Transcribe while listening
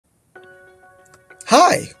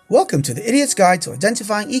Hi, welcome to the Idiot's Guide to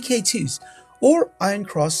Identifying EK2s, or Iron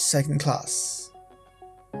Cross Second Class.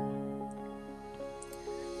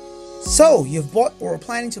 So, you've bought or are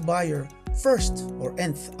planning to buy your first or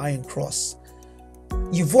nth Iron Cross.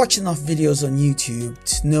 You've watched enough videos on YouTube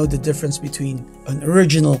to know the difference between an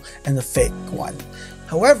original and a fake one.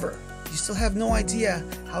 However, you still have no idea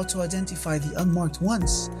how to identify the unmarked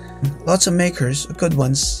ones. Lots of makers, good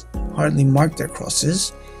ones, hardly mark their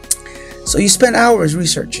crosses. So you spend hours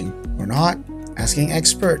researching, or not, asking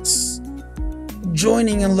experts,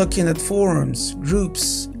 joining and looking at forums,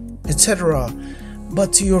 groups, etc.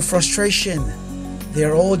 But to your frustration,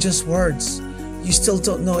 they're all just words. You still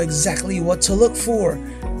don't know exactly what to look for.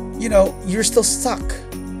 You're still stuck.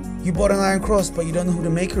 You bought an Iron Cross, but you don't know who the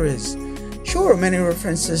maker is. Sure, many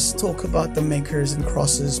references talk about the makers and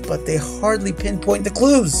crosses, but they hardly pinpoint the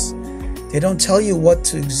clues. They don't tell you what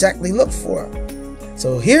to exactly look for.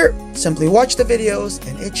 So here, simply watch the videos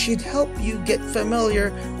and it should help you get familiar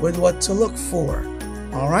with what to look for.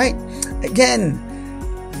 Alright? Again,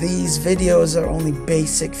 these videos are only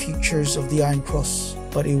basic features of the Iron Cross,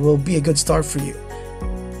 but it will be a good start for you.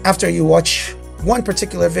 After you watch one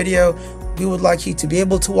particular video, we would like you to be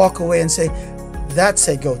able to walk away and say, that's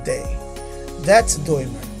a Godet, that's a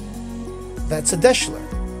Doimer, that's a Deschler.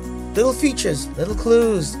 Little features, little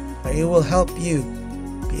clues, but it will help you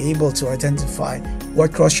be able to identify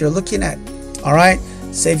what cross you're looking at. Alright,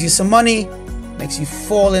 saves you some money, makes you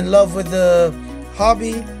fall in love with the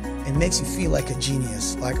hobby, and makes you feel like a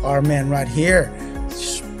genius, like our man right here,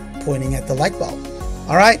 just pointing at the light bulb.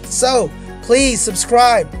 Alright, so please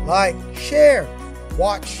subscribe, like, share,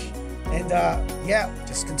 watch, and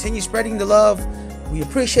just continue spreading the love. We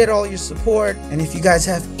appreciate all your support, and if you guys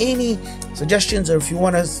have any suggestions or if you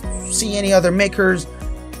want to see any other makers,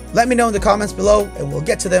 let me know in the comments below and we'll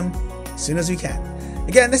get to them as soon as we can.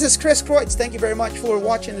 Again, this is Chris Kreutz. Thank you very much for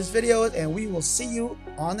watching this video, and we will see you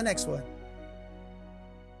on the next one.